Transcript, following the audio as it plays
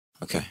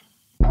Okay.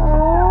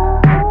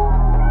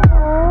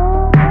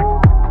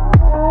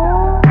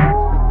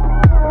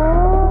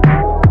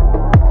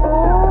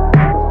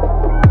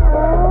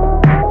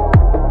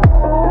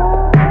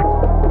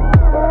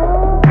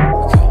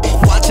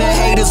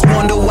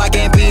 Wonder why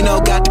Gambino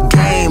got the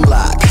game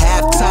locked.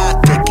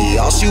 Half-tied Dickie,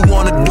 all she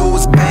wanna do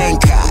is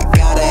Bangkok.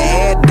 Got her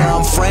hair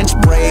done, French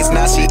braids,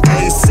 now she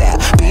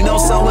ASAP. Bino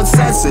so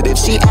insensitive,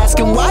 she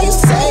asking why you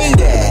say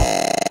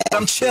that.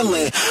 I'm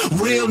chillin',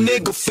 real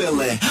nigga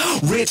feelin',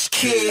 rich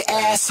kid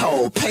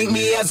asshole, paint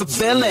me as a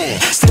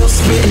villain. Still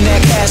spittin'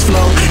 that cash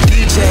flow,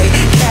 DJ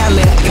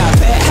Khaled. Got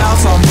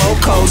penthouse on both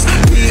coasts,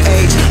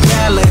 PH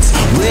balance.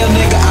 Real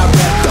nigga, I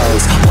rep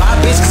those. Why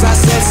bitch? Cause I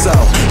said so.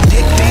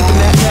 Dick deep in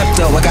that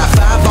Pepto. I got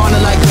 5 on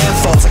it like Ben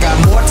folks. I got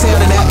more tail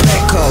than that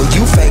Petco.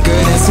 You faker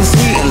than some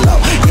sweet and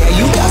low. Yeah,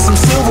 you got some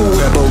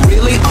silverware, but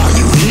really, are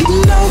you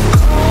eating low?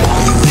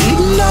 Are you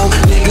eating low?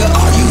 Nigga,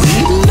 are you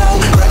eating low?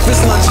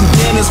 Breakfast, lunch, and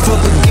dinners for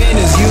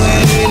beginners. You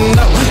ain't eating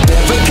low.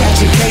 Never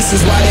catching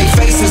cases, why they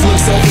faces look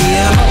so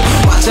emo.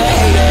 Watch a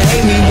hater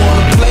hate me,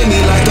 wanna play me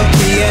like a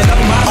piano.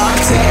 My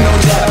architect, no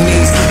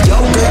Japanese. Yo,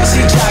 girl,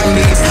 she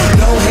Chinese.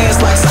 No hands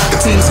like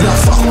Socrates. No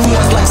fuck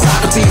boys like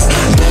Socrates.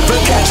 Never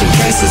catching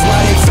cases, why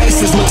they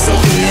faces look so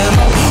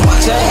emo.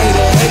 Watch a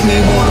hater hate me,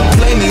 wanna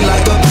play me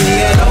like a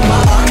piano. My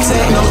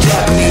architect, no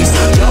Japanese.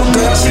 Yo,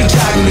 girl, she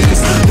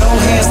Chinese. No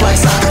hands like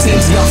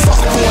Socrates. No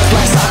fuck boys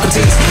like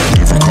Socrates.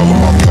 Different color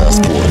my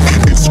passport,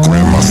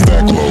 Instagram my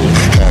stack load,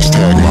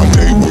 hashtag my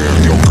day wear.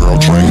 Your girl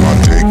train my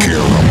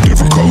daycare. I'm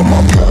different color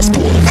my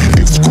passport,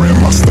 Instagram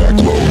my stack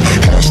load,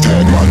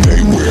 hashtag my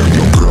day wear.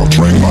 Your girl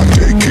train my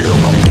daycare.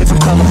 I'm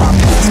different color my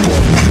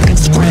passport,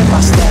 Instagram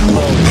my stack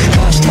load,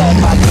 hashtag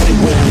my day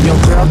wear. Your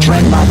girl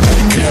train my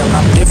daycare.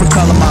 I'm different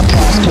color my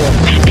passport,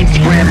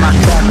 Instagram my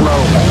stack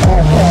load,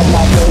 hashtag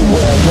my day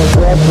wear. Your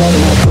girl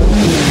train my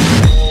daycare.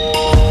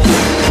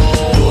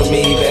 Doing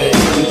me better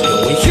than you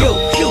doing you.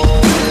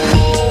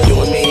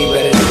 Doing me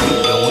better than you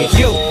doing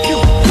you.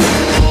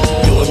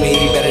 Doing me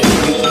better than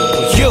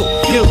you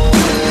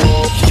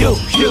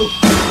doing you.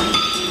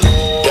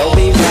 Don't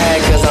be mad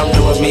cause I'm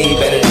doing me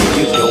better than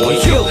you doing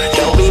you.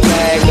 Don't be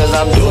mad cause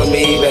I'm doing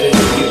me better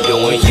than you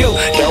doing you.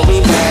 Don't be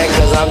mad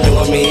cause I'm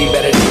doing me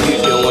better than you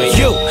doing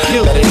you.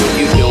 Better than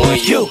you doing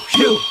you.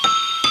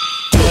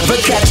 Never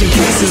catching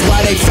cases,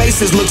 why they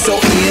faces look so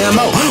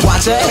emo.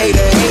 Watch a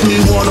hater hate me,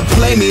 wanna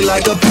play me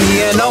like a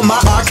piano. My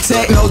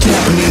architect, no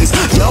Japanese.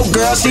 Yo,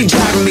 girl, she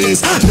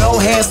Chinese. No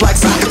hands like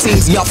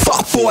Socrates. Yo,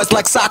 fuck boys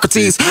like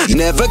Socrates.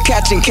 Never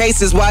catching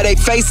cases, why they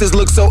faces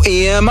look so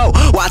emo.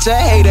 Watch a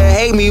hater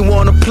hate me,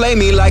 wanna play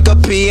me like a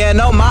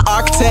piano. My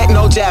architect,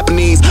 no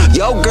Japanese.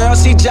 Yo, girl,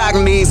 she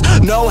Chinese.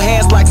 No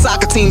hands like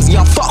Socrates.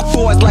 Yo, fuck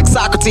boys like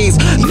Socrates.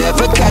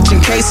 Never catching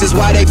cases,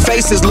 why they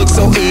faces look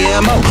so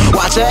emo.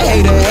 Watch a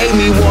hater hate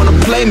me, wanna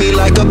play me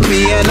like a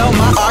piano.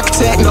 My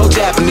architect, no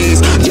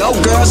Japanese. Yo,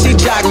 girl, she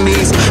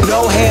Chinese.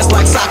 No hands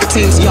like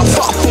Socrates. Yo,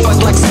 fuck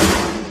boys like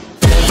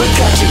Never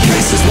catching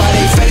cases, why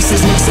they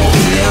faces look so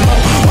emo.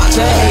 Watch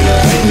a hater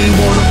hate me,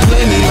 wanna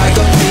play me like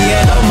a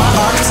piano. My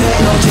architect,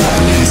 no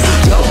Japanese.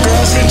 Yo,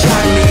 girl, she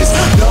Chinese.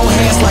 No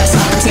hands like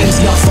Socrates.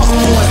 Yo, fuck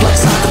boys like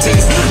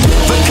Socrates.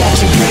 Never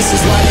catching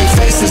cases, why they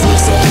faces look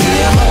so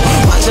emo.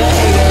 Watch a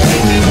hater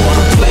hate me,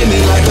 wanna play me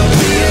like a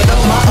piano.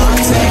 My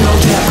architect, no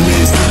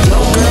Japanese. Yo,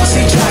 girl,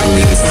 she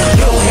Chinese.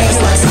 No hands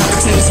like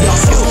Socrates. Yo,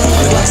 fuck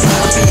boys like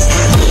Socrates.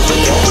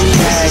 Don't be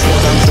mad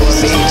cause I'm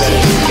doing me better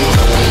than you.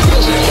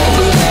 Don't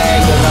be mad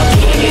cause I'm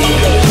doing me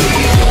better than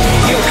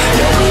you.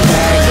 Don't be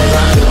mad cause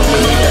I'm doing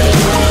me better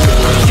than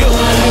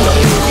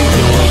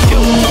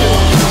you.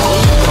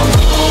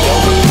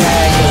 Don't be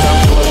mad cause I'm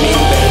doing me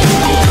better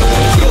than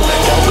you.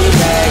 Don't be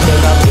mad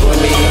cause I'm doing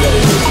me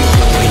better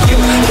than you.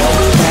 Don't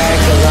be mad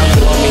cause I'm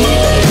doing me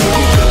better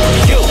than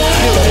you.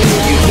 Better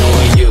than you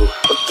doing you.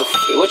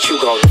 What you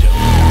gonna do?